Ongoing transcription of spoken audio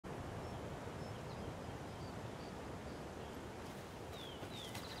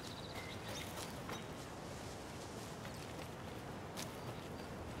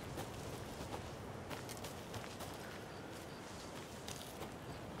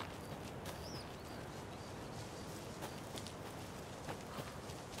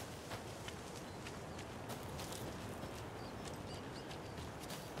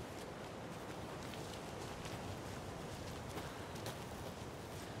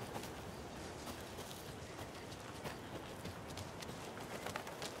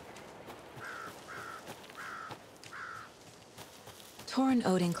Torrin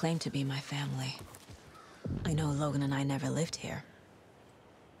Odin claimed to be my family. I know Logan and I never lived here.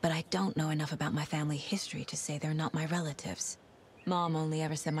 But I don't know enough about my family history to say they're not my relatives. Mom only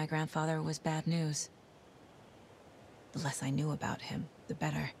ever said my grandfather was bad news. The less I knew about him, the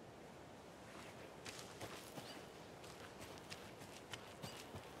better.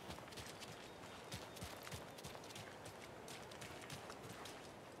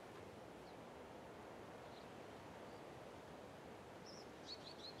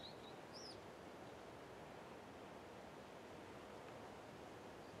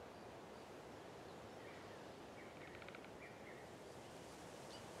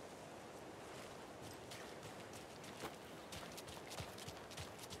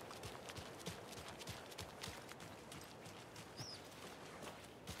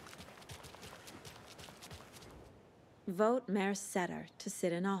 Vote Mayor Setter to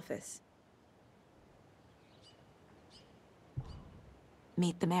sit in office.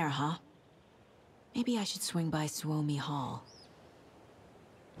 Meet the mayor, huh? Maybe I should swing by Suomi Hall.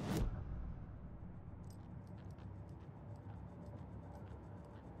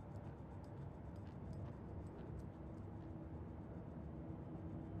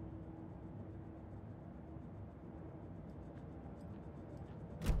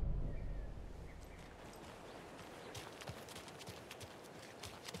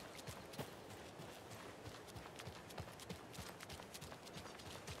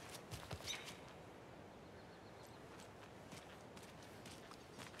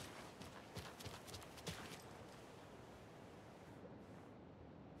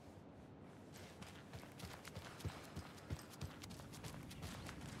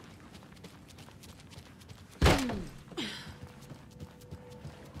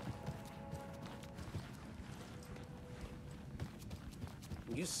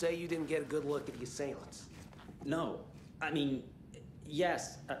 You say you didn't get a good look at the assailants. No. I mean,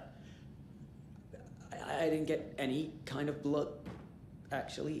 yes. I didn't get any kind of blood,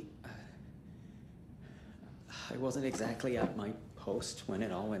 actually. I wasn't exactly at my post when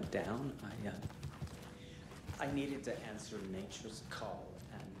it all went down. I needed to answer nature's call,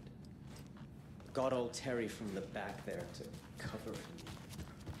 and got old Terry from the back there to cover for me.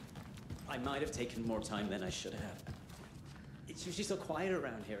 I might have taken more time than I should have. It's usually so quiet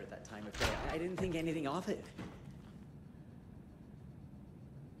around here at that time of day. I didn't think anything of it.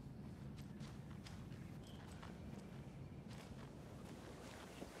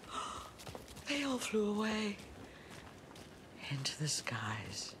 They all flew away. Into the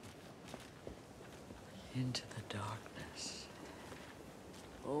skies. Into the darkness.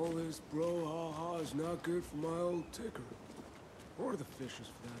 All this brouhaha is not good for my old ticker. Or the fishes,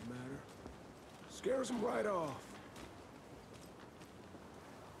 for that matter. Scares them right off.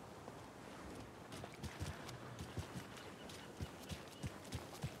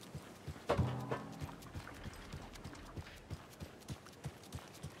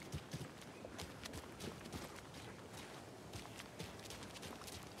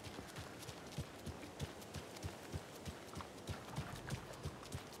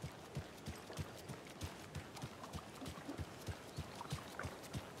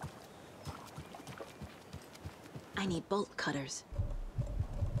 I need bolt cutters.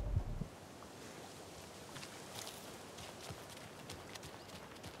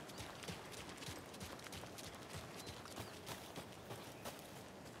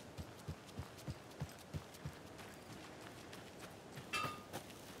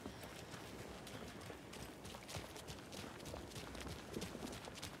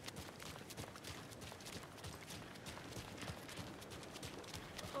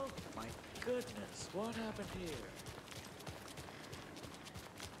 Oh my goodness, what happened here?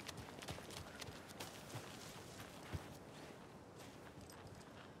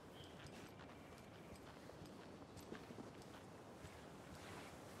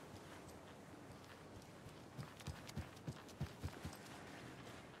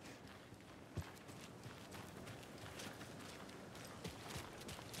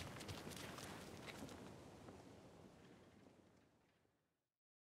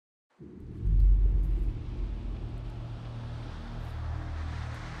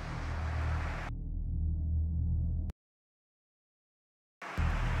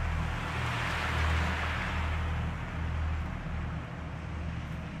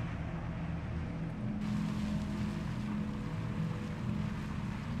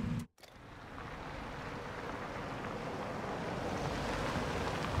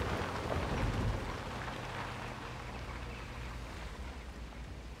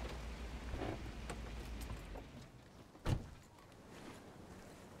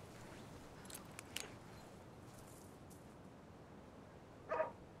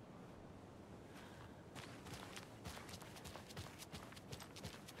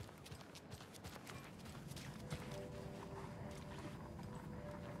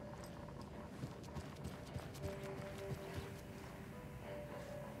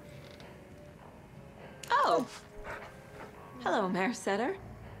 Oh. Hello, Mare Setter.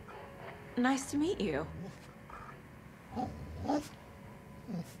 Nice to meet you.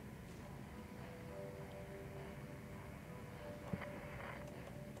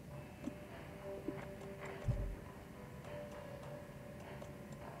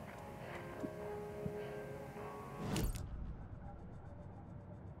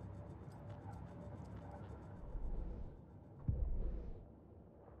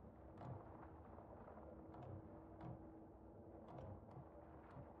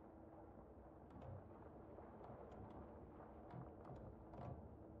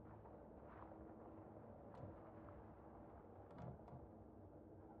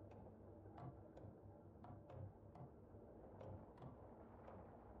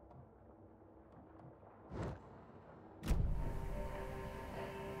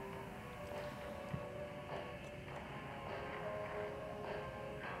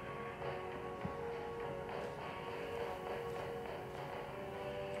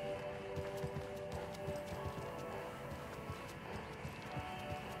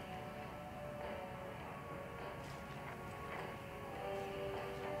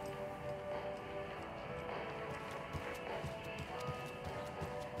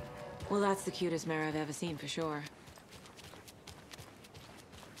 Well, that's the cutest mare I've ever seen, for sure.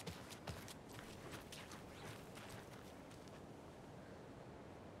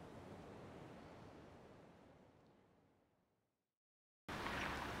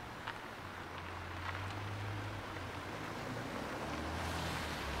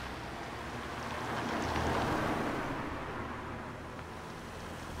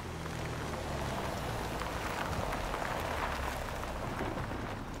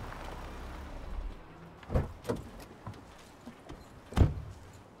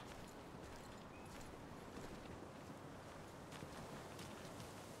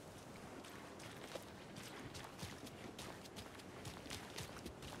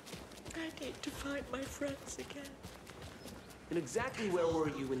 I need to find my friends again. And exactly where were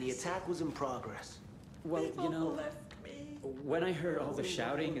you when the attack was in progress? Well, They've you know, all left me. when I heard all the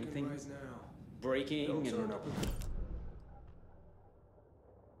shouting and things Right now. breaking Don't and... turn up.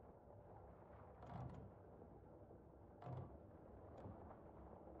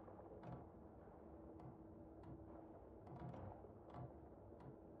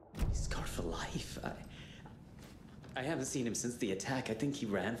 He's scarred for life. I haven't seen him since the attack. I think he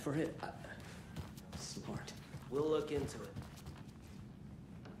ran for it. Smart. We'll look into it.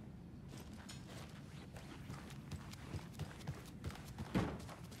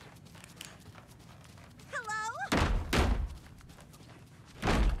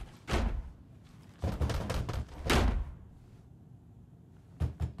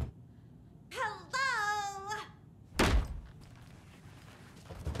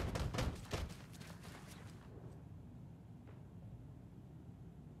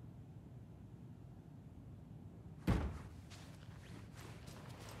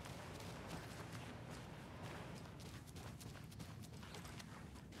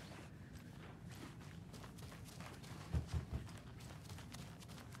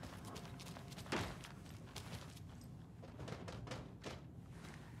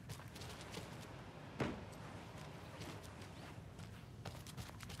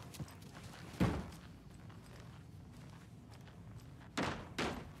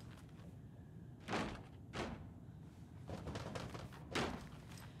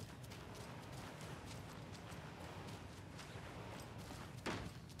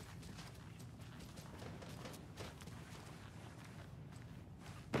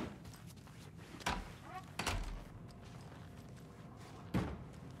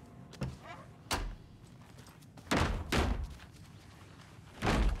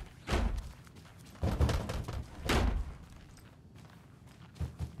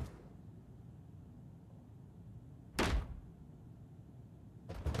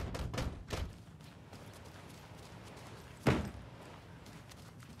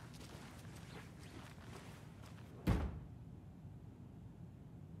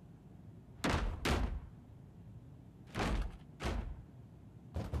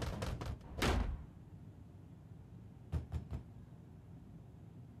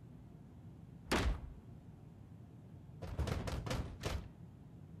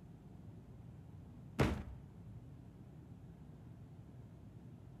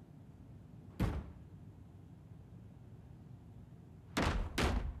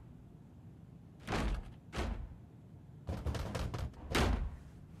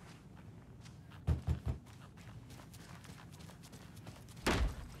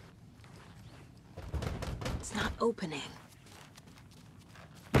 It's not opening.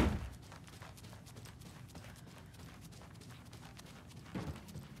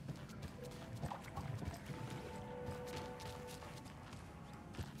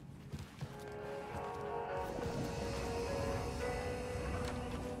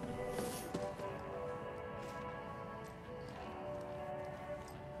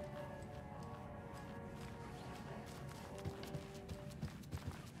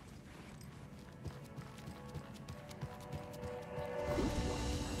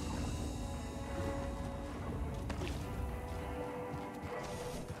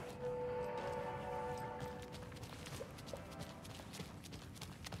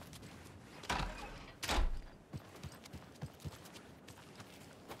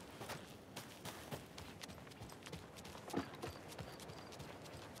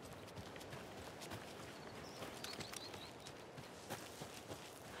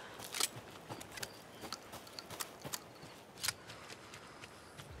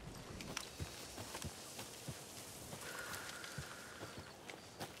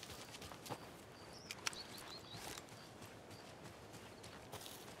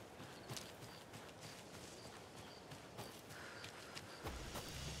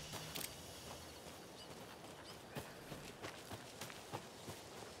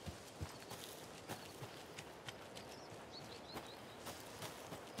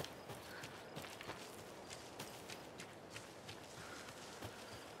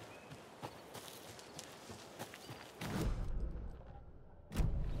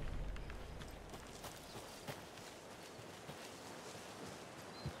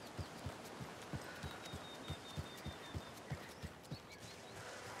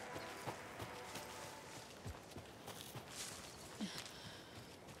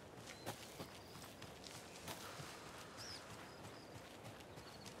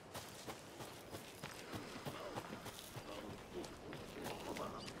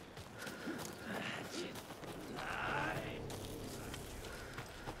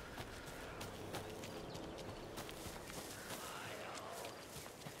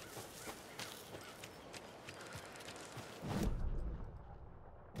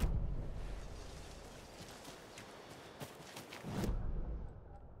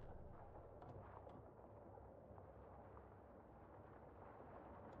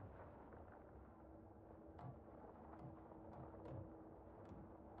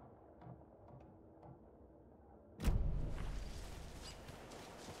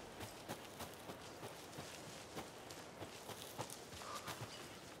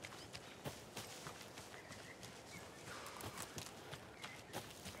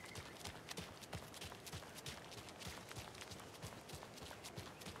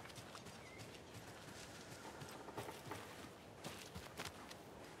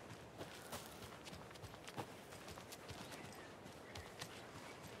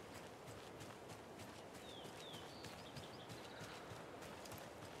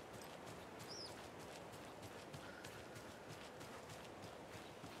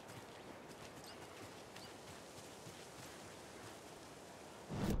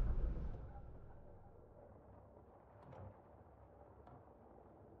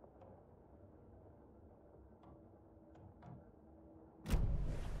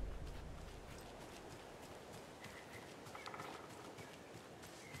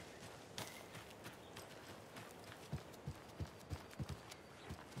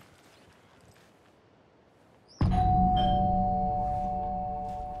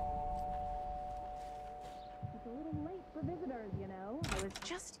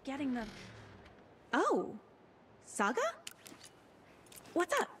 getting them. Oh, Saga?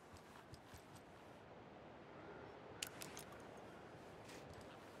 What's up?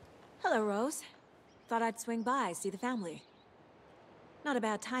 Hello, Rose. Thought I'd swing by, see the family. Not a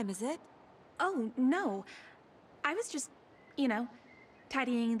bad time, is it? Oh, no. I was just, you know,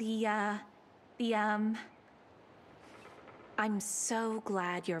 tidying I'm so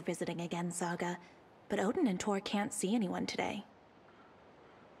glad you're visiting again, Saga. But Odin and Tor can't see anyone today.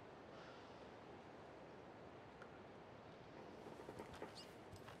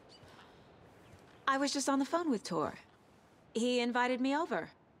 I was just on the phone with Tor. He invited me over.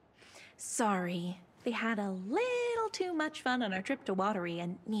 Sorry. They had a little too much fun on our trip to Watery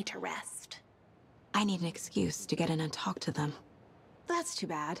and need to rest. I need an excuse to get in and talk to them. That's too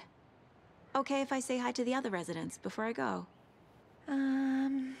bad. Okay if I say hi to the other residents before I go?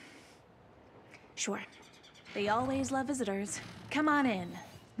 Sure. They always love visitors. Come on in.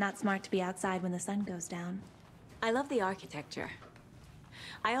 Not smart to be outside when the sun goes down. I love the architecture.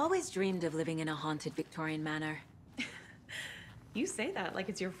 I always dreamed of living in a haunted Victorian manor. You say that like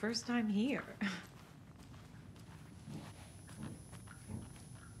it's your first time here.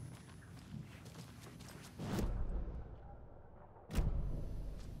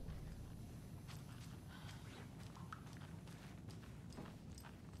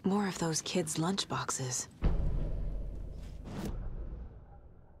 More of those kids' lunchboxes.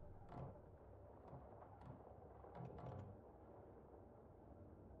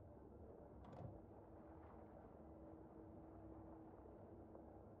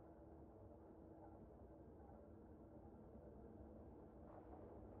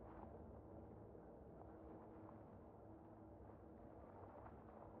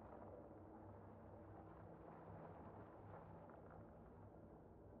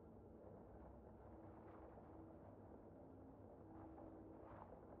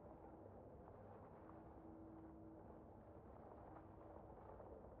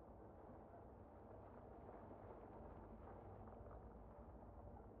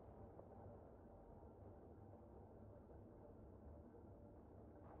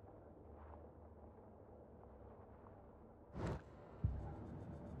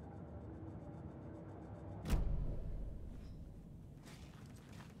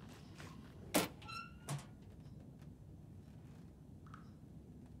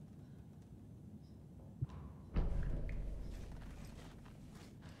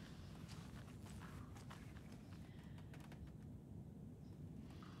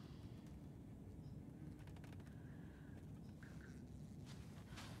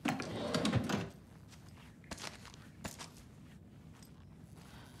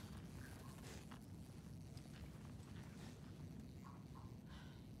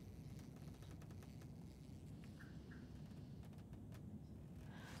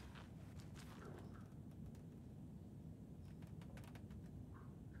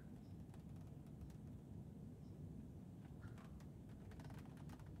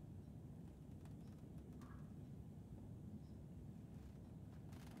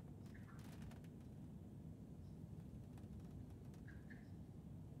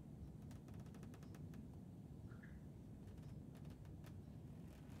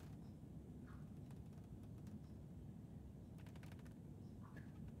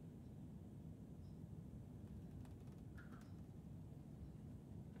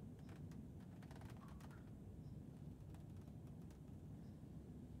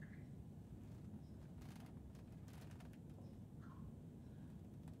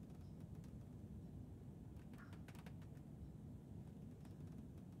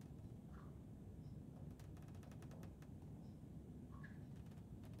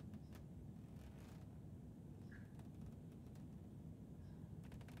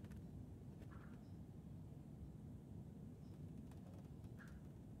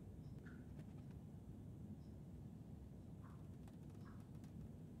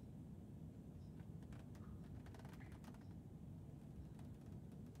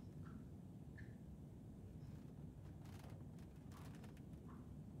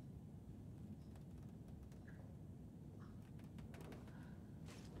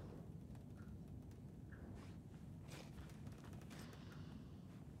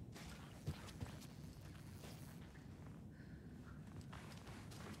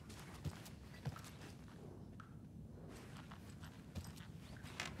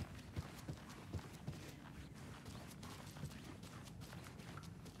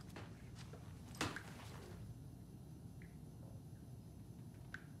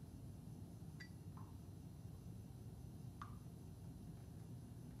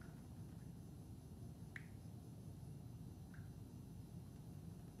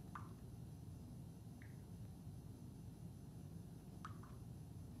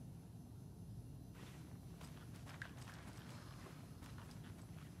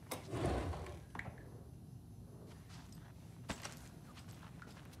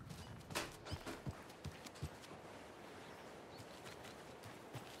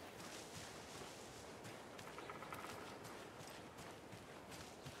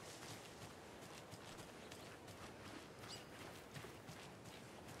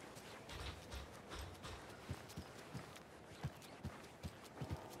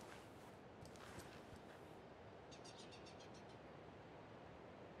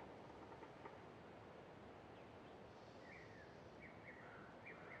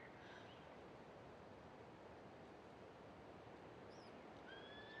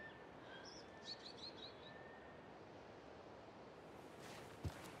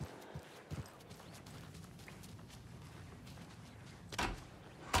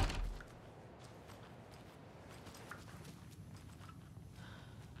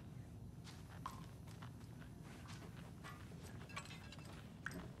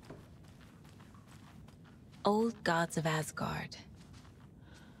 old gods of Asgard.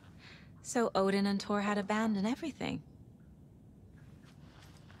 So Odin and Thor had a band and everything.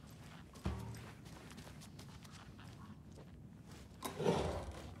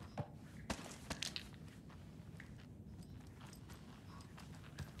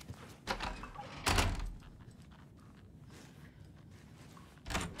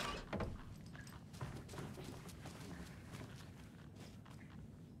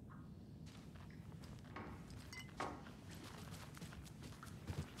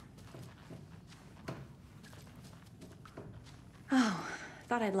 Oh,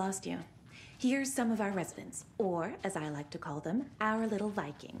 thought I'd lost you. Here's some of our residents, or as I like to call them, our little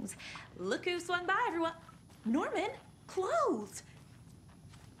Vikings. Look who swung by, everyone. Norman, clothes.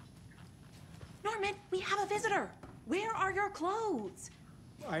 Norman, we have a visitor. Where are your clothes?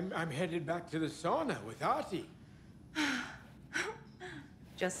 I'm headed back to the sauna with Artie.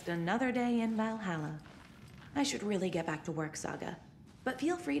 Just another day in Valhalla. I should really get back to work, Saga. But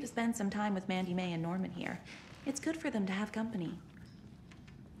feel free to spend some time with Mandy May and Norman here. It's good for them to have company.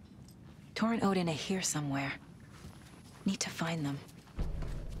 Thor and Odin are here somewhere. Need to find them.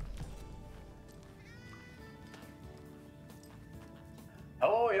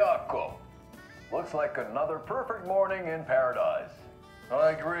 Hello, Jaakko. Looks like another perfect morning in paradise.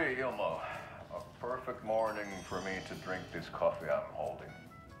 I agree, Ilmo. A perfect morning for me to drink this coffee I'm holding.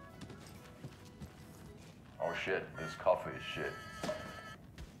 Oh shit, this coffee is shit.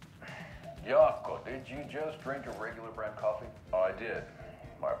 Jaakko, did you just drink a regular brand coffee? I did.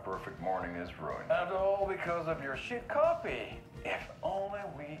 My perfect morning is ruined. And all because of your shit coffee. If only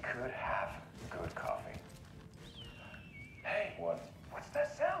we could have good coffee. Hey, what's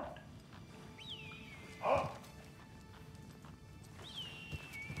that sound? Oh!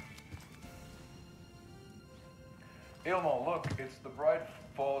 Ilmo, look, it's the Bright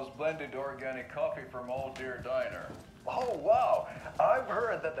Falls blended organic coffee from Old Deer Diner. Oh, wow. I've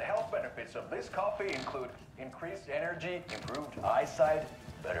heard that the health benefits of this coffee include increased energy, improved eyesight,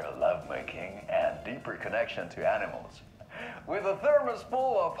 better lovemaking, and deeper connection to animals. With a thermos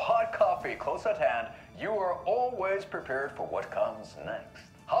full of hot coffee close at hand, you are always prepared for what comes next.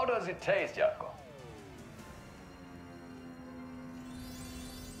 How does it taste, Jaakko?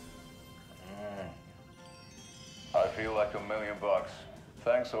 I feel like $1 million.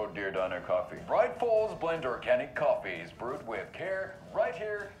 Thanks, Old Deer Diner Coffee. Bright Falls Blend Organic Coffee is brewed with care right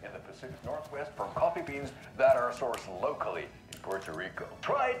here in the Pacific Northwest from coffee beans that are sourced locally in Puerto Rico.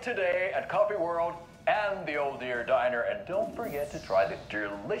 Try it today at Coffee World and the Old Deer Diner, and don't forget to try the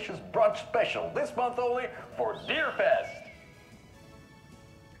delicious brunch special this month only for Deer Fest.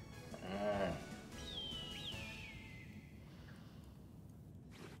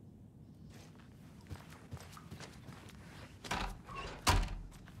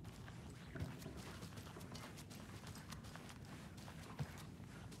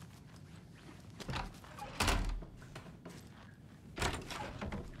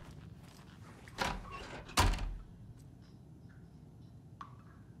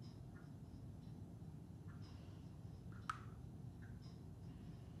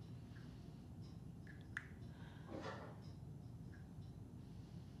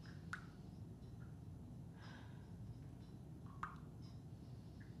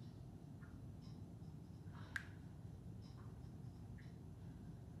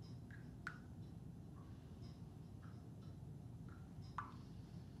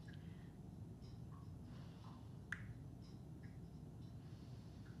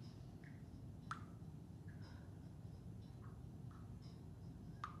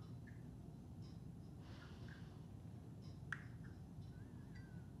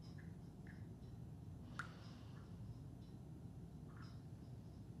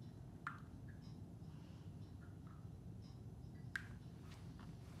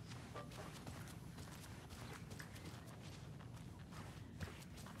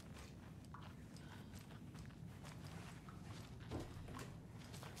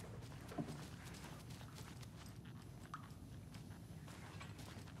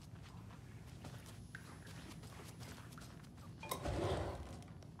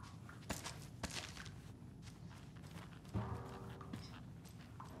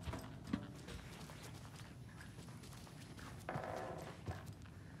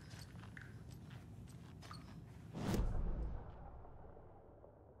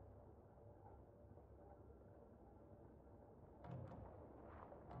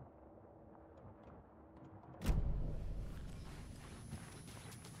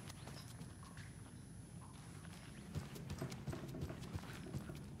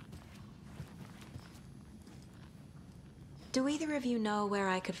 Do either of you know where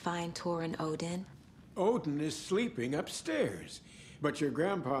I could find Thor and Odin? Odin is sleeping upstairs, but your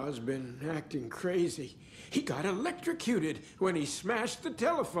grandpa's been acting crazy. He got electrocuted when he smashed the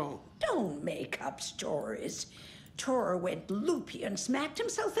telephone. Don't make up stories. Tor went loopy and smacked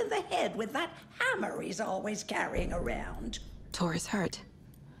himself in the head with that hammer he's always carrying around. Tor is hurt.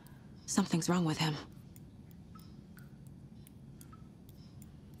 Something's wrong with him.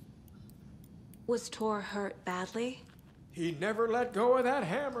 Was Tor hurt badly? He never let go of that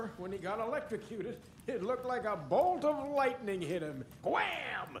hammer when he got electrocuted. It looked like a bolt of lightning hit him.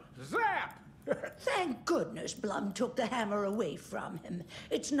 Wham! Zap! Thank goodness Blum took the hammer away from him.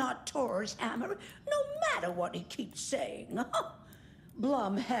 It's not Tor's hammer, no matter what he keeps saying.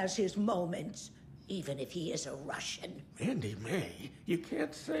 Blum has his moments, even if he is a Russian. Mandy May, you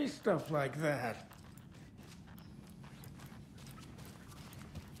can't say stuff like that.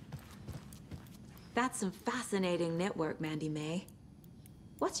 That's some fascinating knitwork, Mandy May.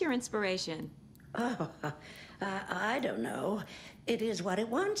 What's your inspiration? Oh, I don't know. It is what it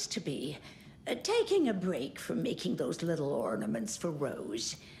wants to be. Taking a break from making those little ornaments for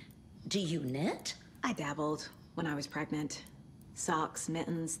Rose. Do you knit? I dabbled when I was pregnant. Socks,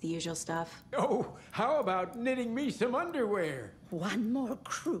 mittens, the usual stuff. Oh, how about knitting me some underwear? One more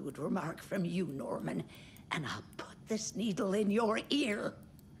crude remark from you, Norman, and I'll put this needle in your ear.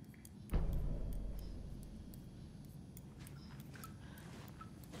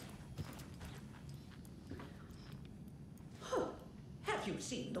 Have you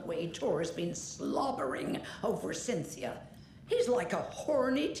seen the way Tor's been slobbering over Cynthia? He's like a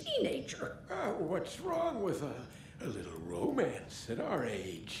horny teenager. What's wrong with a little romance at our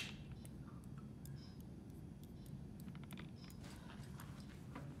age?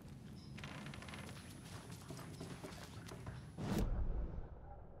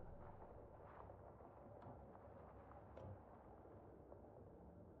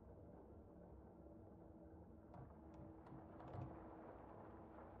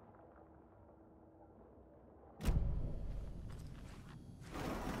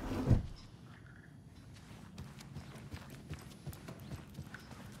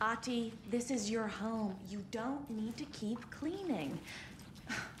 Ati, this is your home. You don't need to keep cleaning.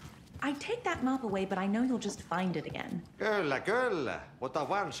 I take that mop away, but I know you'll just find it again. Kyllä, kyllä. Mutta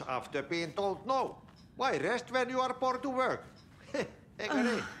once after being told no. Why rest when you are bored to work? Eikö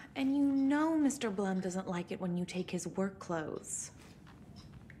niin? And you know Mr. Blum doesn't like it when you take his work clothes.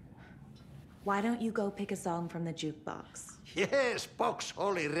 Why don't you go pick a song from the jukebox? Yes, box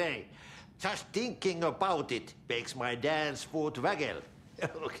Holy Ray. Just thinking about it makes my dance foot waggle.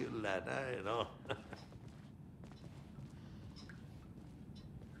 Kyllä näin on.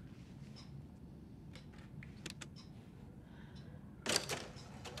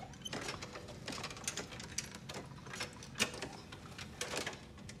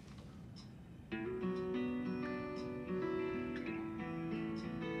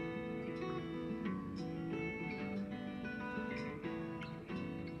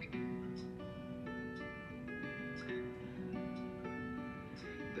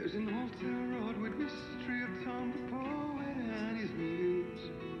 There's an old town road with mystery of Tom the poet and his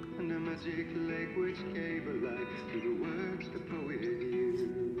muse, and a magic lake which gave a life to the words the poet used.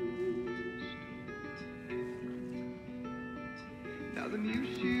 Now the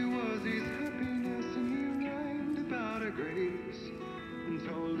muse she was his happiness, and he rhymed about her grace, and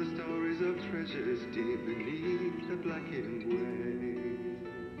told the stories of treasures deep beneath the blackened waves.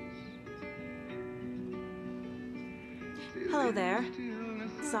 Hello there.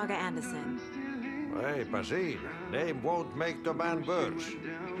 Saga Anderson. Eipä siinä. Name won't make the man worse.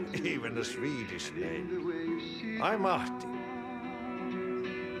 Even a Swedish name. I'm Ahti.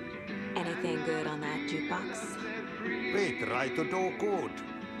 Anything good on that jukebox? We try to do good,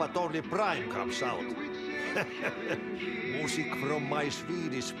 but only Prime comes out. Music from my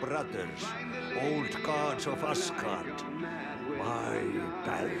Swedish brothers, old gods of Asgard. My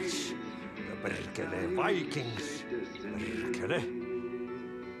pals, the perkele Vikings. Perkele.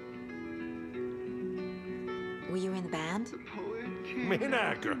 Were you in the band?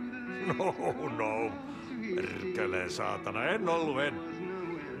 Minäkö? No. Perkele saatana, en ollut.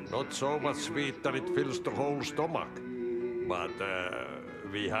 Not so much sweet that it fills the whole stomach. But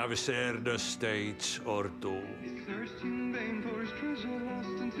we have shared a stage or two. Searched in vain for his treasure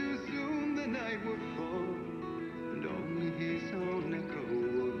lost, and too soon the night would fall, and only his own echo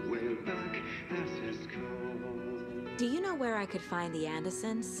would wail back as his call. Do you know where I could find the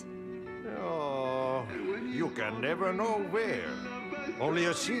Andersons? Oh, you can never know where. Only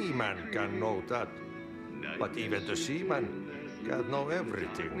a seaman can know that. But even the seaman can't know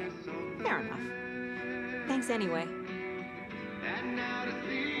everything. Fair enough. Thanks anyway. And now to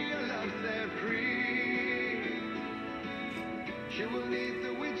see your love set free. She will need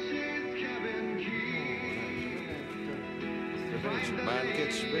the witch's cabin key. The rich man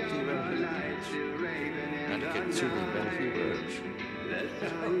gets sweaty when he eats, and gets chilly when he works. That's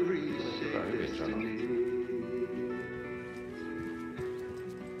how you reshape destiny.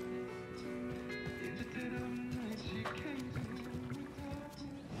 In the dead of night she came to me without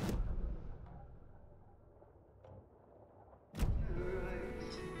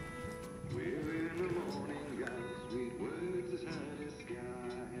eyes. We're in the morning, guys. Sweet words as high as sky.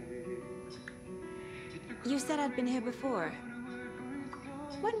 You said I'd been here before.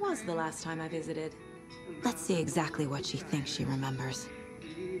 When was the last time I visited? Let's see exactly what she thinks she remembers.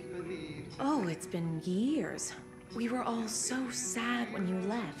 Oh, it's been years. We were all so sad when you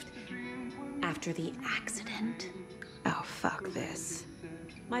left. After the accident. Oh, fuck this.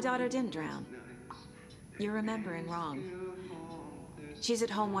 My daughter didn't drown. You're remembering wrong. She's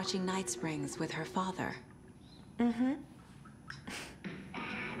at home watching Night Springs with her father. Mm-hmm.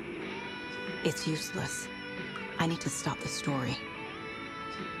 It's useless. I need to stop the story.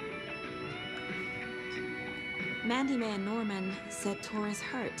 Mandy May and Norman said Tor is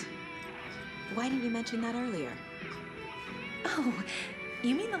hurt. Why didn't you mention that earlier? Oh,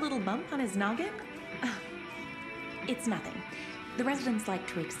 you mean the little bump on his noggin? It's nothing. The residents like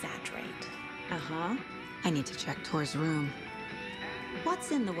to exaggerate. Uh-huh. I need to check Tor's room.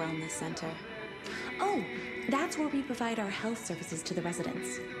 What's in the wellness center? Oh, that's where we provide our health services to the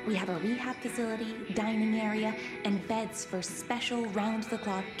residents. We have a rehab facility, dining area, and beds for special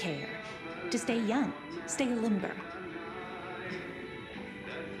round-the-clock care. To stay young, stay limber.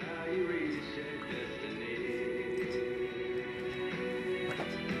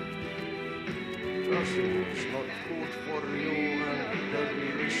 Nothing is not good for you, and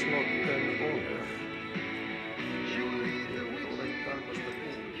there is not an owner. Olen tällaista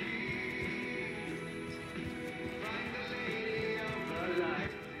kuullut.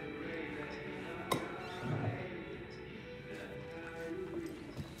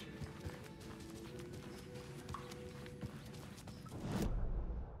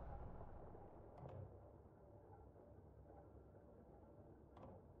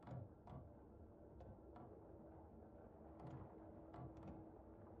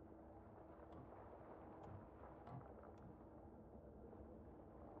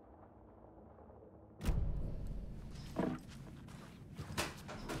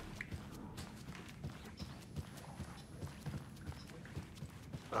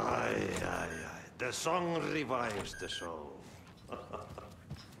 The song revives the soul.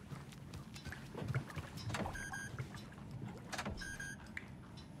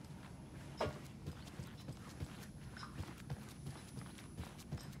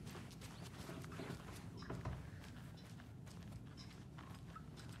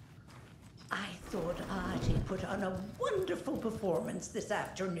 I thought Artie put on a wonderful performance this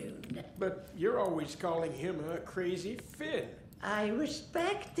afternoon. But you're always calling him a crazy Finn. I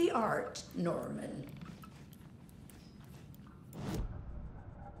respect the art, Norman.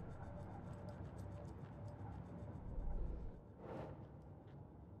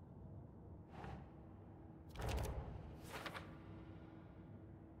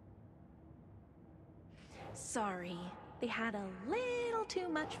 Sorry. They had a little too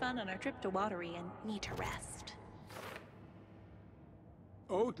much fun on our trip to Watery and need to rest.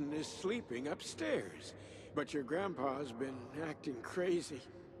 Odin is sleeping upstairs, but your grandpa's been acting crazy.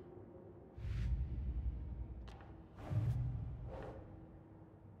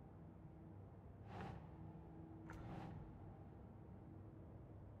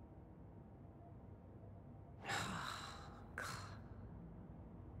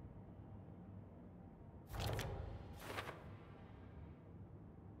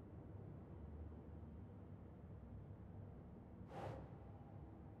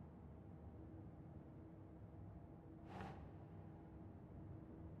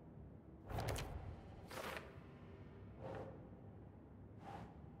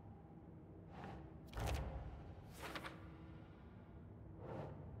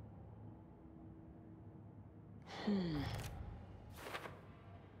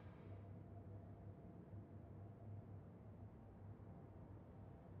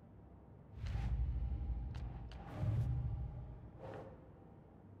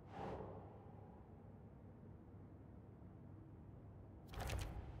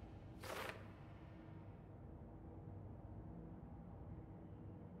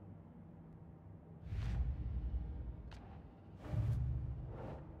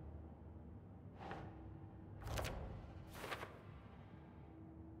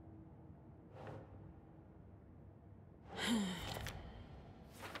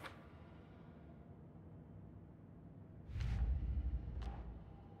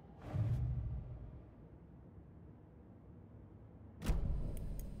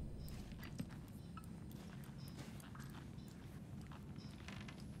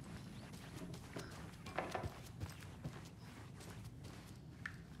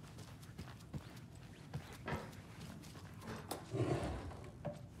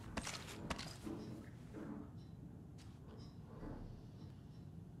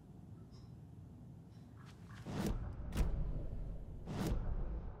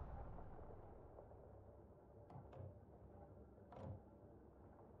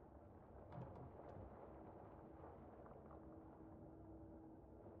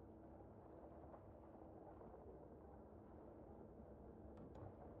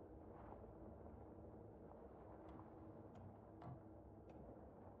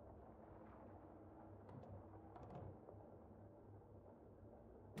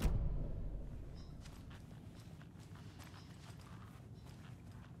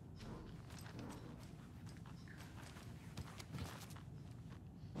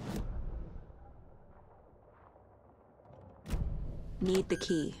 Need the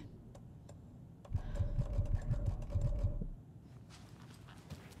key.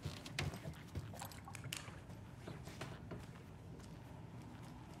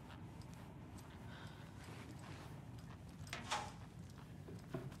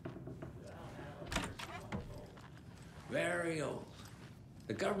 Very old.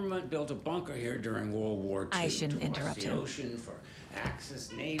 The government built a bunker here during World War II. I shouldn't interrupt the him. ocean for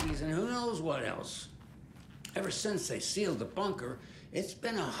Axis navies and who knows what else. Ever since they sealed the bunker, it's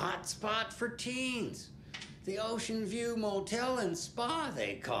been a hot spot for teens. The Ocean View Motel and Spa,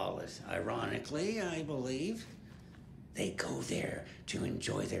 they call it. Ironically, I believe. They go there to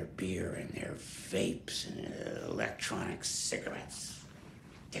enjoy their beer and their vapes and electronic cigarettes.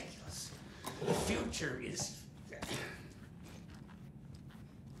 Ridiculous. The future is...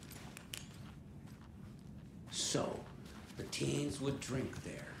 So, the teens would drink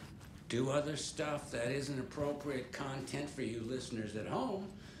there, do other stuff that isn't appropriate content for you listeners at home,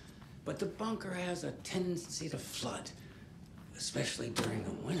 but the bunker has a tendency to flood, especially during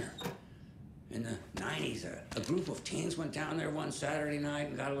the winter. In the 90s, a group of teens went down there one Saturday night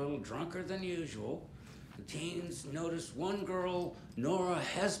and got a little drunker than usual. The teens noticed one girl, Nora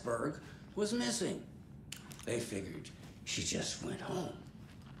Hesberg, was missing. They figured she just went home.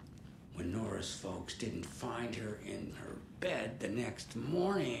 When Nora's folks didn't find her in her bed the next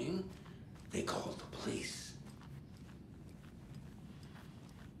morning, they called the police.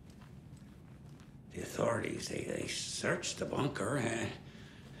 The authorities, they searched the bunker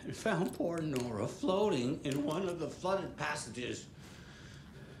and found poor Nora floating in one of the flooded passages.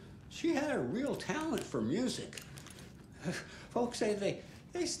 She had a real talent for music. Folks say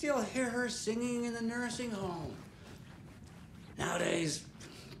they still hear her singing in the nursing home. Nowadays,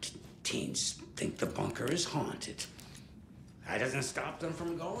 teens think the bunker is haunted. That doesn't stop them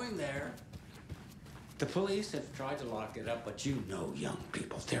from going there. The police have tried to lock it up, but you know young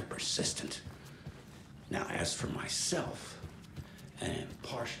people, they're persistent. Now, as for myself, an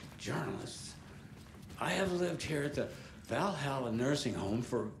impartial journalist, I have lived here at the Valhalla nursing home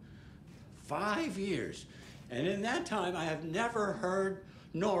for 5 years, and in that time, I have never heard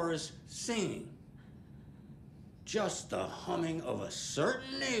Nora's singing. Just the humming of a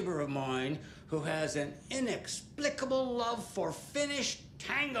certain neighbor of mine who has an inexplicable love for Finnish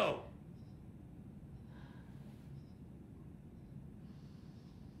tango.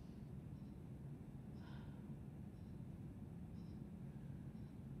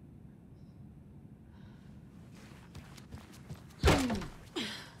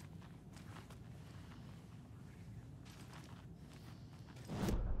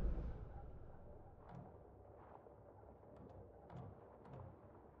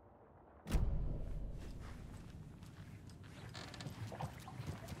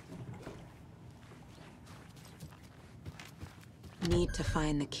 Need to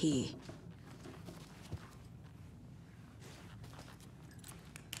find the key.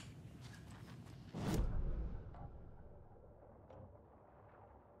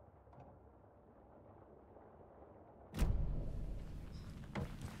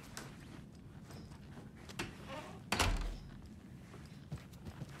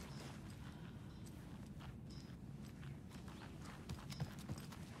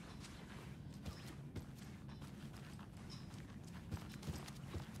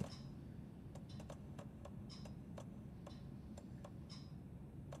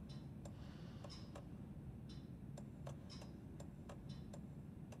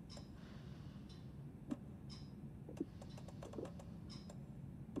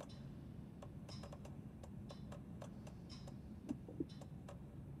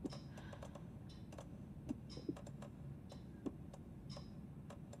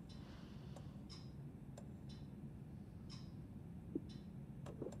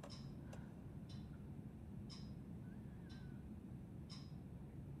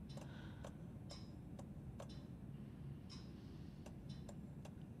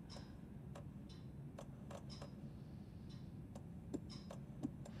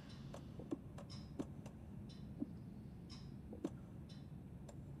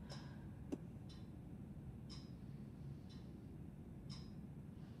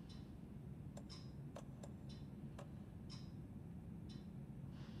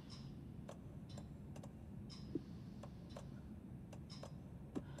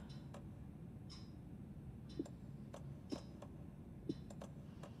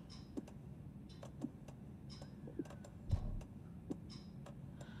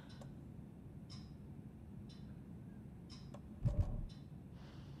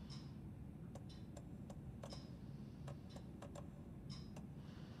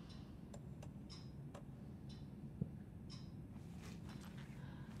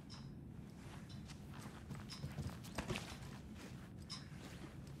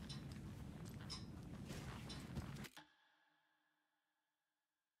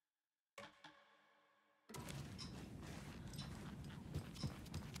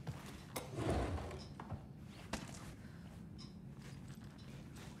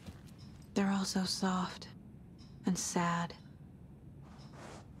 they're all so soft and sad.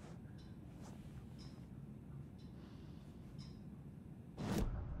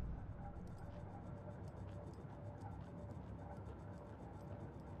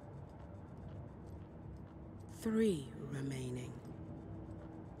 Three remaining.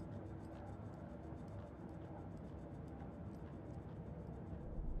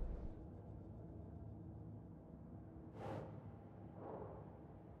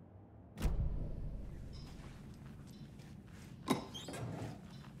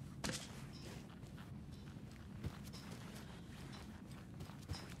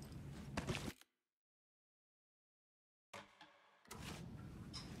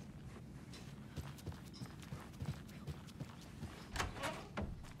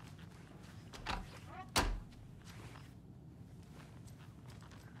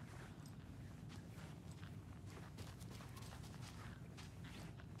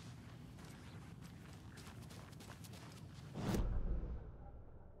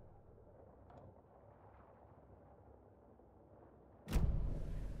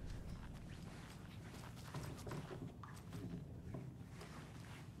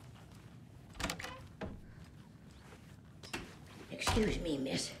 Excuse me,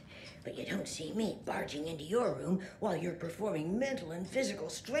 miss, but you don't see me barging into your room while you're performing mental and physical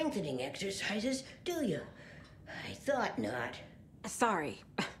strengthening exercises, do you? I thought not. Sorry.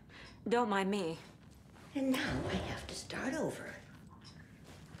 Don't mind me. And now I have to start over.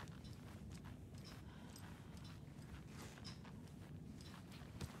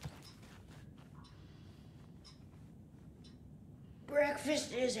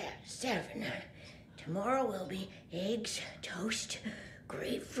 Breakfast is at 7. Tomorrow will be eggs, toast,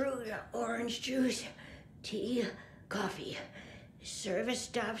 grapefruit, orange juice, tea, coffee. Service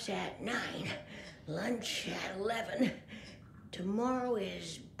stops at 9. Lunch at 11. Tomorrow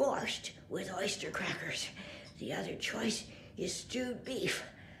is borscht with oyster crackers. The other choice is stewed beef.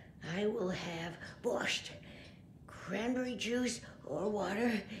 I will have borscht. Cranberry juice or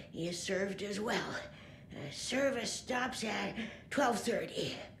water is served as well. Service stops at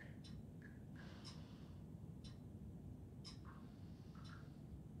 12:30.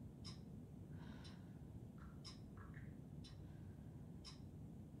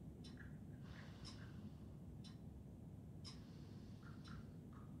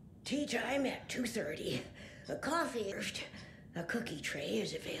 Tea time at 2:30. A coffee, a cookie tray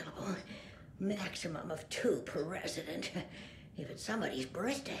is available. Maximum of 2 per resident. If it's somebody's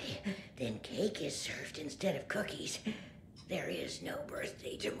birthday, then cake is served instead of cookies. There is no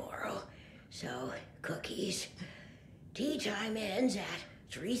birthday tomorrow, so cookies. Tea time ends at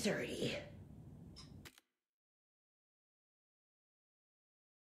 3:30.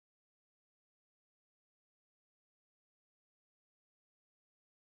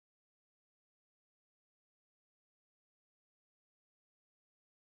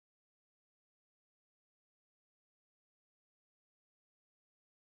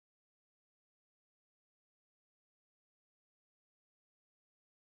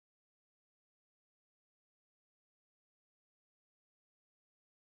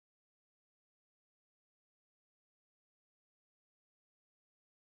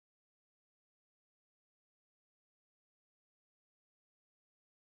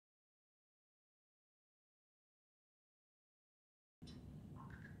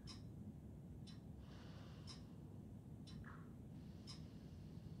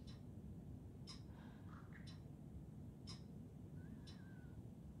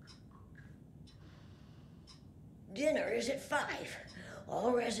 Dinner is at 5.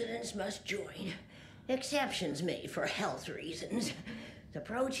 All residents must join. Exceptions made for health reasons. The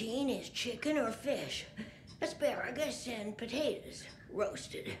protein is chicken or fish, asparagus and potatoes,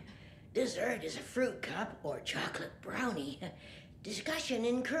 roasted. Dessert is a fruit cup or chocolate brownie. Discussion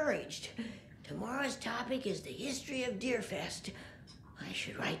encouraged. Tomorrow's topic is the history of Deerfest. I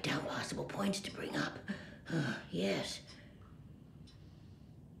should write down possible points to bring up. Yes.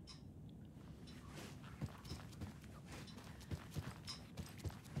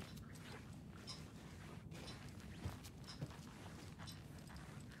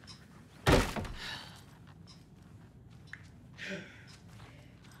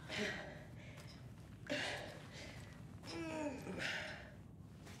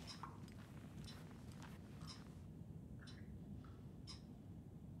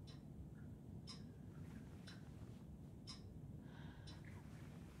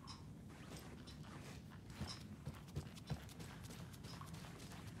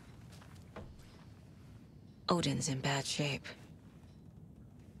 Odin's in bad shape.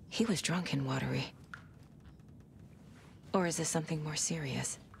 He was drunk and watery. Or is this something more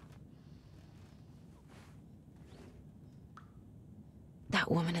serious? That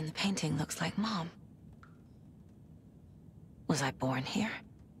woman in the painting looks like Mom. Was I born here?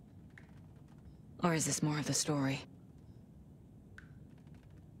 Or is this more of the story?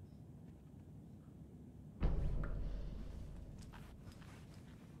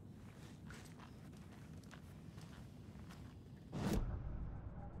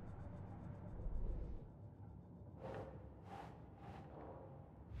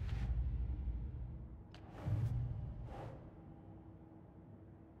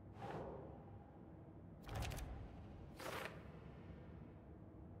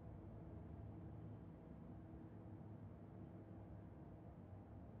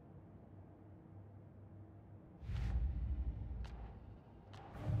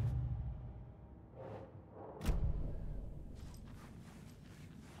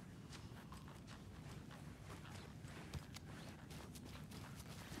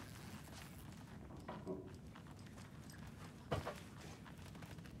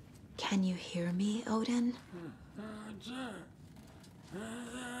 Can you hear me, Odin?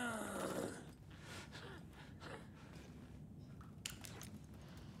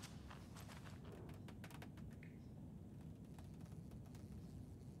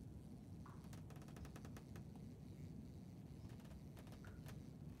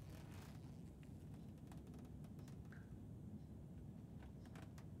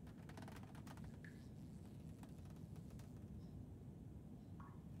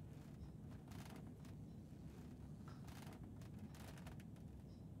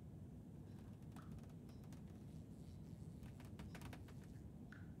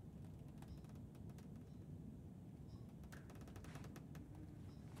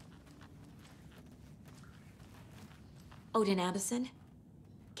 Odin Anderson?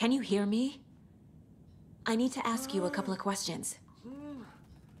 Can you hear me? I need to ask you a couple of questions.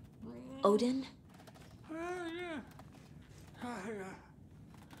 Odin?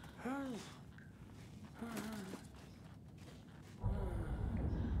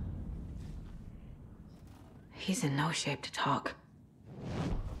 He's in no shape to talk.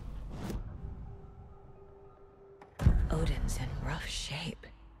 Odin's in rough shape.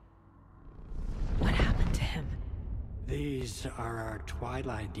 What happened to him? These are our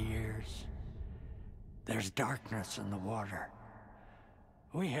twilight years. There's darkness in the water.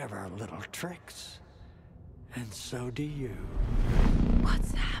 We have our little tricks. And so do you.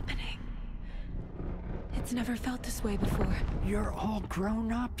 What's happening? It's never felt this way before. You're all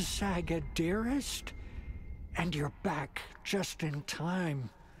grown up, Saga, dearest. And you're back just in time.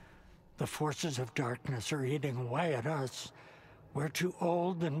 The forces of darkness are eating away at us. We're too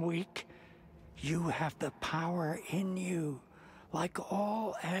old and weak. You have the power in you, like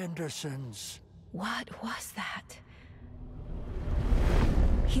all Andersons. What was that?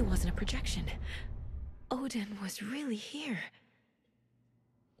 He wasn't a projection. Odin was really here.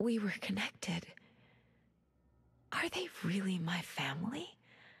 We were connected. Are they really my family?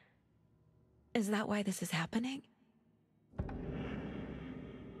 Is that why this is happening?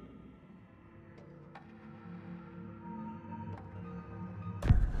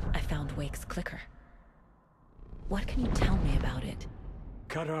 I found Wake's clicker. What can you tell me about it?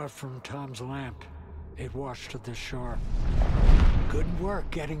 Cut off from Tom's lamp. It washed to the shore. Good work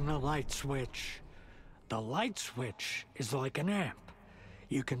getting the light switch. The light switch is like an amp.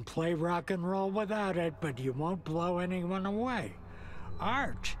 You can play rock and roll without it, but you won't blow anyone away.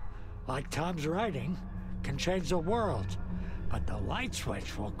 Art, like Tom's writing, can change the world. But the light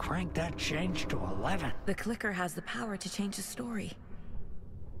switch will crank that change to 11. The clicker has the power to change the story.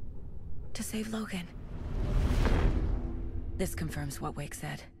 To save Logan. This confirms what Wake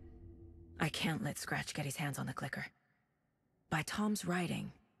said. I can't let Scratch get his hands on the clicker. By Tom's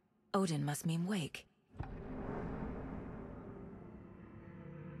writing, Odin must mean Wake.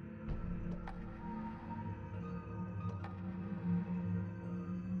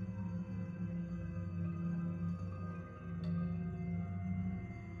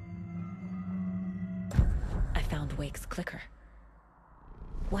 I found Wake's clicker.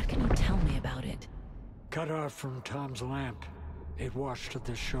 What can you tell me about it? Cut off from Tom's lamp. It washed to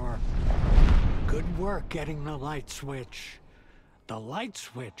the shore. Good work getting the light switch. The light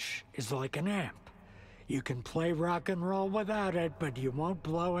switch is like an amp. You can play rock and roll without it, but you won't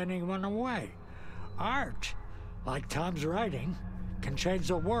blow anyone away. Art, like Tom's writing, can change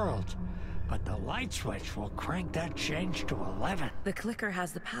the world. But the light switch will crank that change to 11. The clicker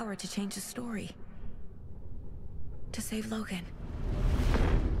has the power to change the story. To save Logan.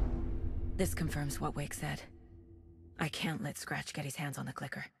 This confirms what Wake said. I can't let Scratch get his hands on the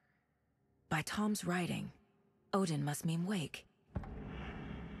clicker. By Tom's writing, Odin must mean Wake.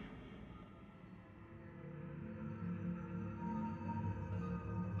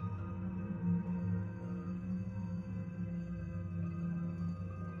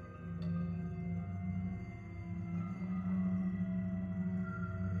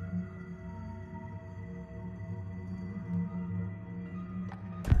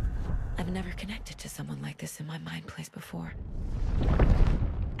 I've never connected to someone like this in my mind place before.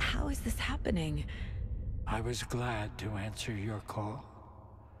 How is this happening? I was glad to answer your call.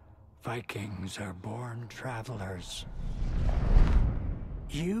 Vikings are born travelers.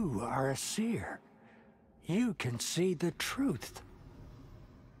 You are a seer. You can see the truth.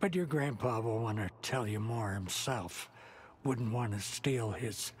 But your grandpa will want to tell you more himself. Wouldn't want to steal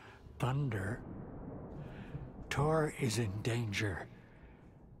his thunder. Tor is in danger.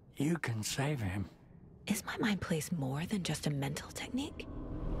 You can save him. Is my mind place more than just a mental technique?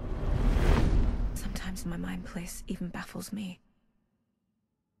 Sometimes my mind place even baffles me.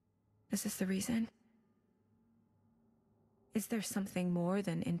 Is this the reason? Is there something more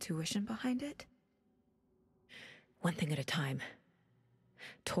than intuition behind it? One thing at a time.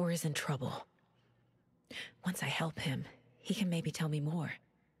 Tor is in trouble. Once I help him, he can maybe tell me more.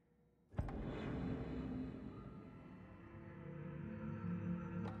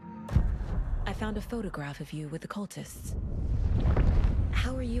 I found a photograph of you with the cultists.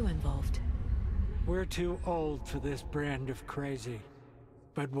 How are you involved? We're too old for this brand of crazy,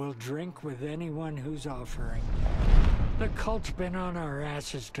 but we'll drink with anyone who's offering. The cult's been on our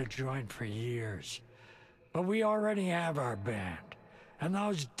asses to join for years, but we already have our band, and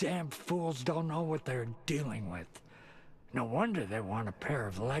those damn fools don't know what they're dealing with. No wonder they want a pair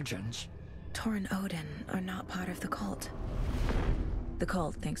of legends. Tor and Odin are not part of the cult. The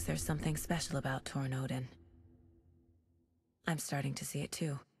cult thinks there's something special about Tor and Odin. I'm starting to see it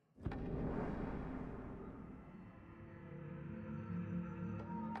too.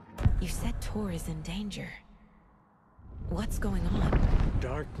 You said Tor is in danger. What's going on?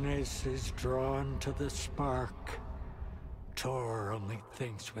 Darkness is drawn to the spark. Tor only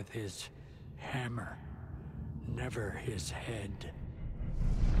thinks with his hammer, never his head.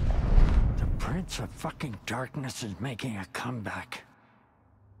 The Prince of fucking Darkness is making a comeback.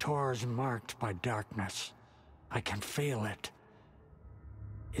 Tor's marked by darkness. I can feel it.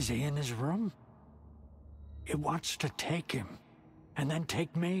 Is he in his room? It wants to take him, and then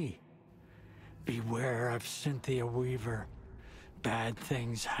take me. Beware of Cynthia Weaver. Bad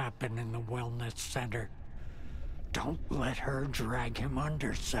things happen in the wellness center. Don't let her drag him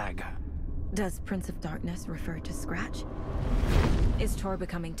under, Saga. Does Prince of Darkness refer to Scratch? Is Tor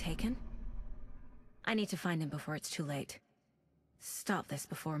becoming taken? I need to find him before it's too late. Stop this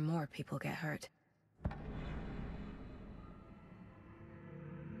before more people get hurt.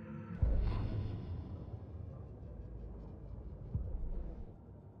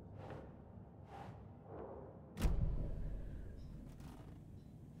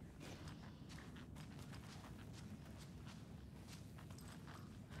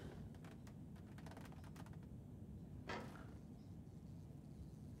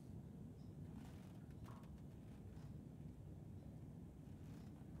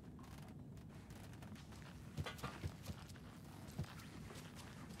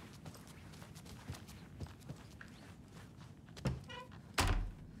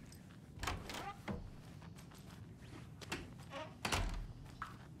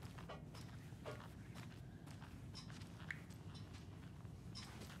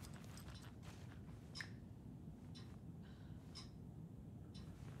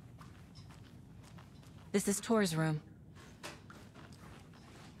 This is Tor's room.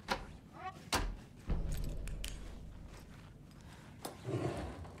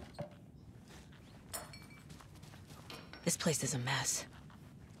 This place is a mess.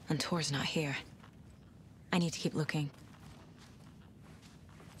 And Tor's not here. I need to keep looking.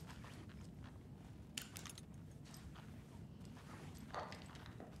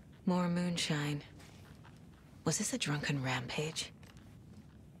 More moonshine. Was this a drunken rampage?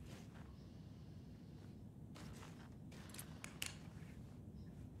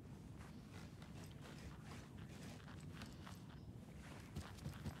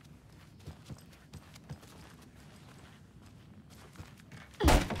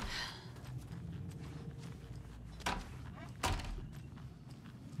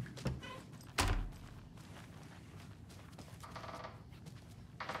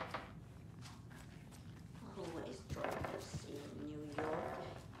 Always trying to see New York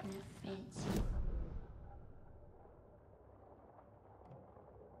in a fancy.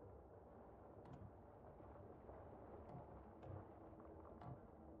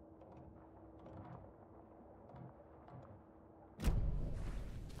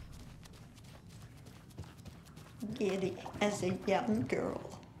 Giddy as a young girl.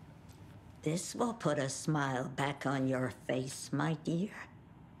 This will put a smile back on your face, my dear.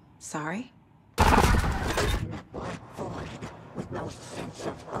 Sorry? In a black void with no sense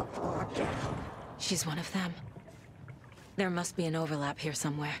of up or down. She's one of them. There must be an overlap here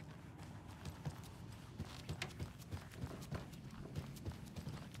somewhere.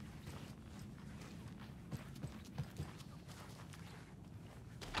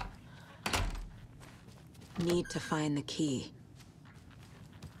 Need to find the key.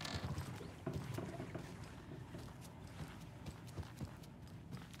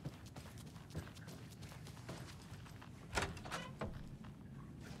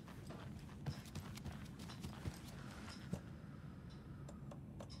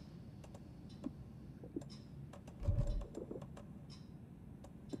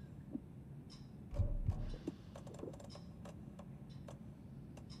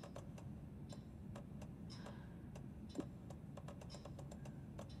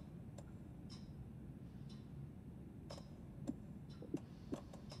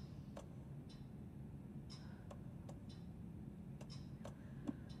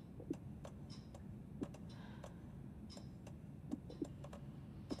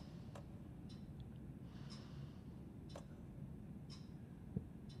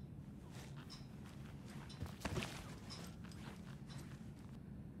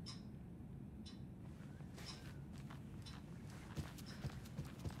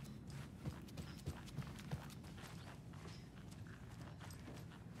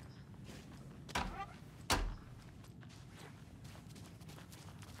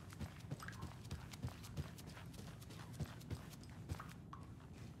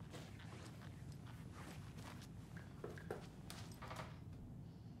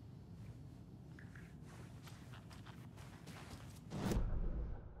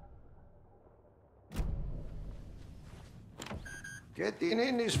 Getting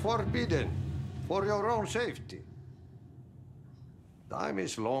in is forbidden, for your own safety. Time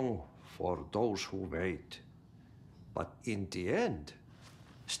is long for those who wait. But in the end,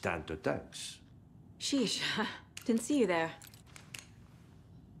 stand the thanks. Sheesh, didn't see you there.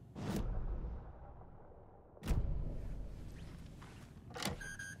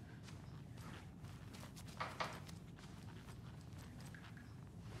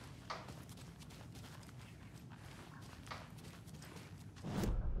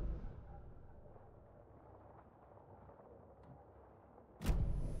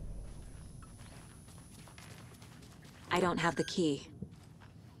 I don't have the key.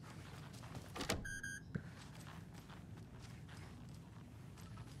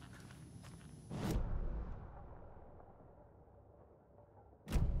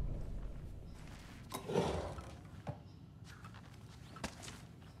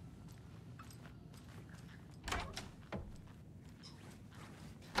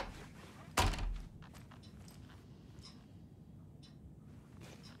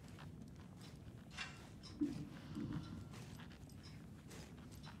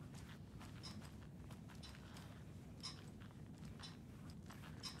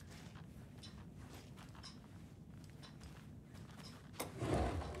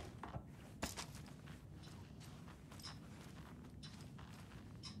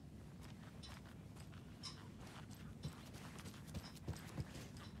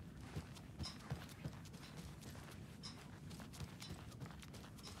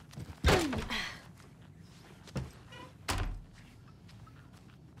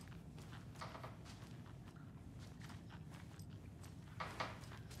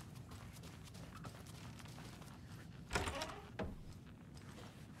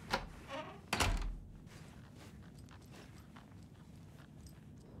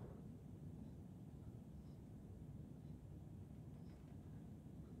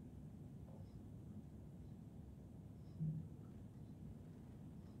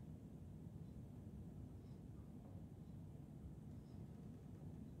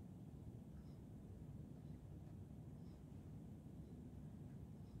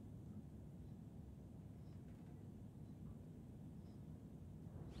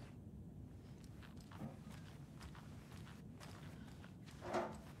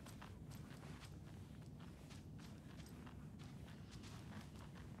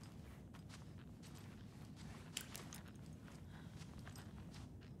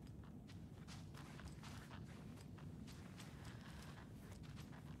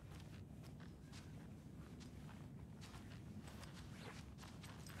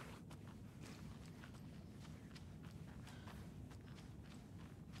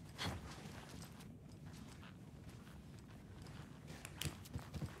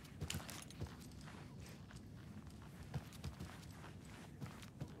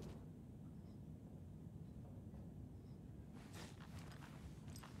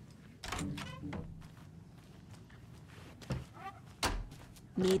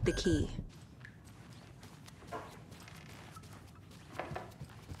 Need the key.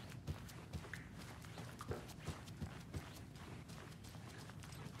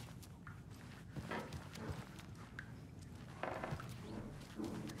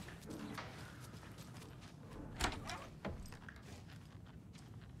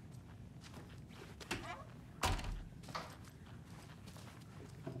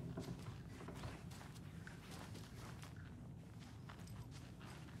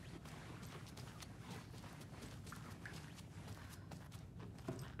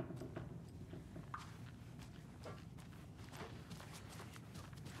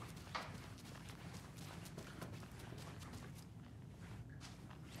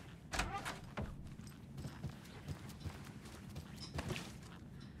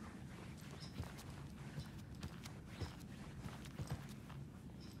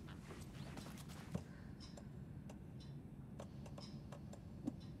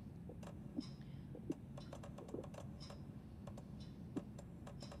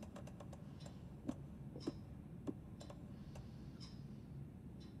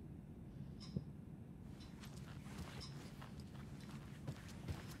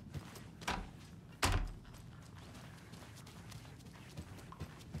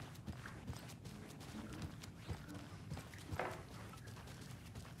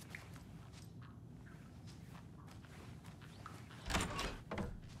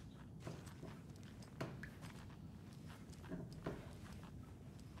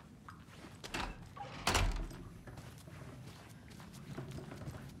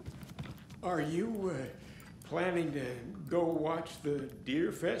 Are you planning to go watch the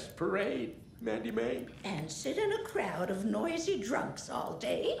Deer Fest parade, Mandy May? And sit in a crowd of noisy drunks all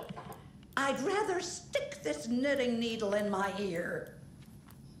day? I'd rather stick this knitting needle in my ear.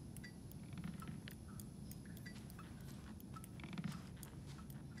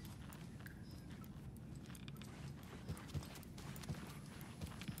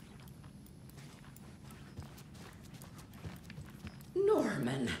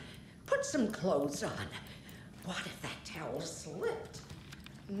 Norman, put some clothes on. What if that towel slipped?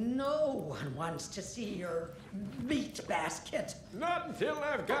 No one wants to see your meat basket. Not until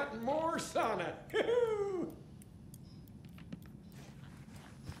I've got more sauna.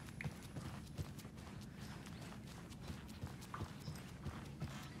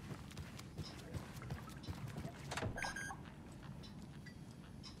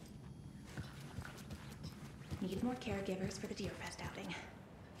 Need more caregivers for the Deerfest outing.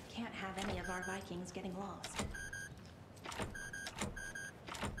 Can't have any of our Vikings getting lost.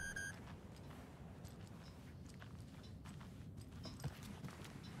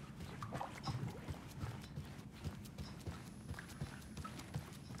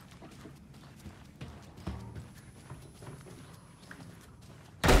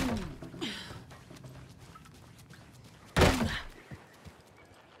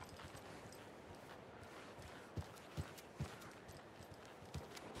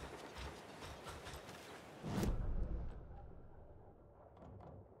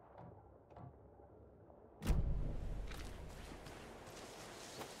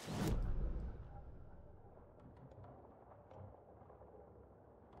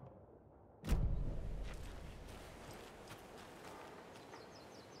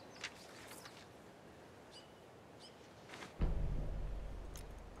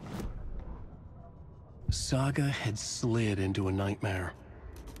 Saga had slid into a nightmare.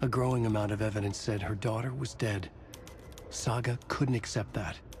 A growing amount of evidence said her daughter was dead. Saga couldn't accept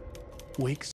that. Wake's